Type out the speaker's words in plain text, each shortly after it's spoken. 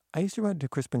I used to run to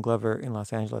Crispin Glover in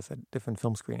Los Angeles at different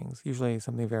film screenings, usually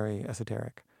something very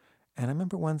esoteric. And I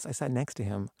remember once I sat next to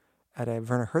him at a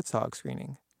Werner Herzog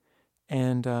screening,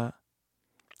 and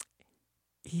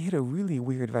he had a really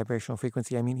weird vibrational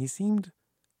frequency. I mean, he seemed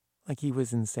like he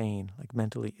was insane, like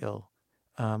mentally ill.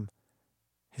 Um,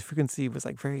 his frequency was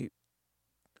like very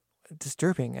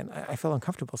disturbing, and I felt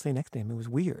uncomfortable sitting next to him. It was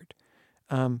weird.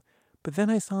 Um, but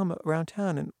then I saw him around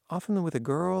town, and often with a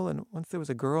girl. And once there was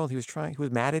a girl, he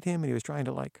was mad at him, and he was trying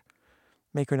to like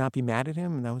make her not be mad at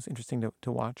him, and that was interesting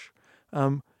to watch.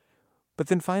 Um, but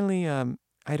then finally, I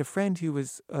had a friend who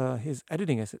was his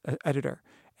editor,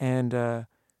 and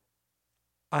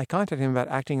I contacted him about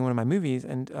acting in one of my movies,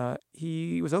 and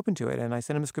he was open to it. And I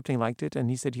sent him the script, and he liked it, and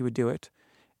he said he would do it.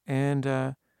 And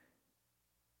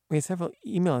we had several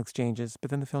email exchanges,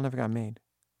 but then the film never got made.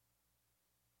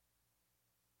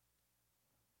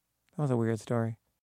 That was a weird story.